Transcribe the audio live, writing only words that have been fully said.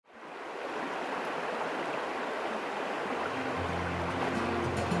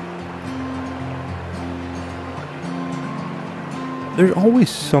There's always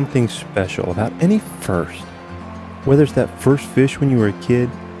something special about any first. Whether it's that first fish when you were a kid,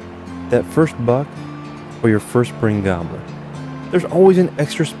 that first buck, or your first spring gobbler. There's always an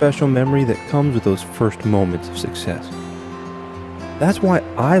extra special memory that comes with those first moments of success. That's why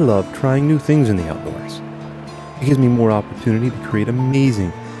I love trying new things in the outdoors. It gives me more opportunity to create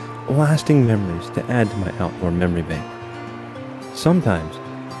amazing, lasting memories to add to my outdoor memory bank. Sometimes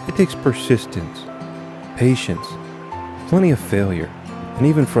it takes persistence, patience, plenty of failure, and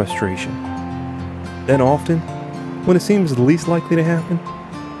even frustration. Then often, when it seems least likely to happen,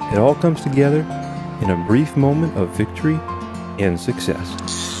 it all comes together in a brief moment of victory and success.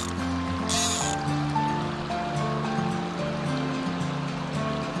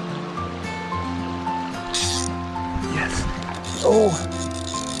 Yes.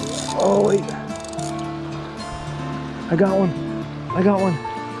 Oh wait. I got one.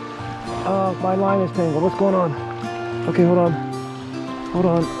 My line is tangled. What's going on? Okay, hold on.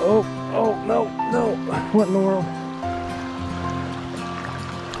 Oh, no. What in the world?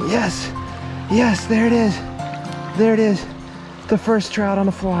 Yes, there it is. The first trout on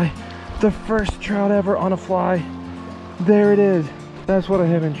a fly. The first trout ever on a fly. There it is. That's what I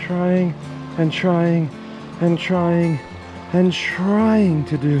have been trying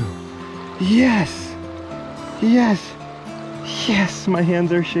to do. Yes, my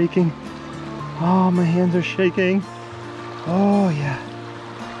hands are shaking. Oh, my hands are shaking. Oh, yeah.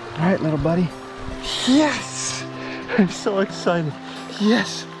 All right, little buddy. Yes! I'm so excited.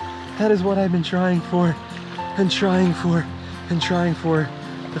 Yes! That is what I've been trying for. The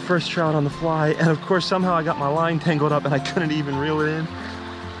first trout on the fly. And of course, somehow I got my line tangled up and I couldn't even reel it in.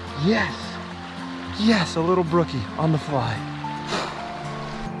 Yes, a little brookie on the fly.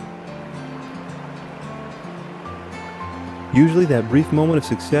 Usually that brief moment of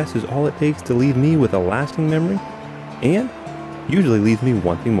success is all it takes to leave me with a lasting memory, and usually leaves me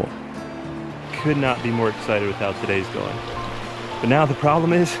wanting more. Could not be more excited with how today's going. But now the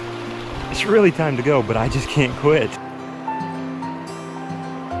problem is, it's really time to go, but I just can't quit.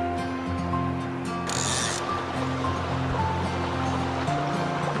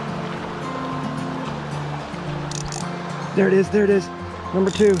 There it is. Number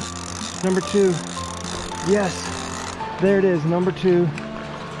two. Yes, there it is, number 2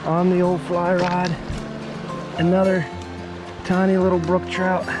 on the old fly rod. Another tiny little brook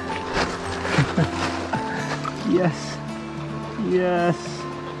trout. Yes,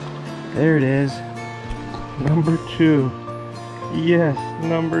 there it is, number 2. Yes,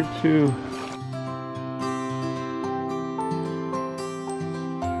 number 2.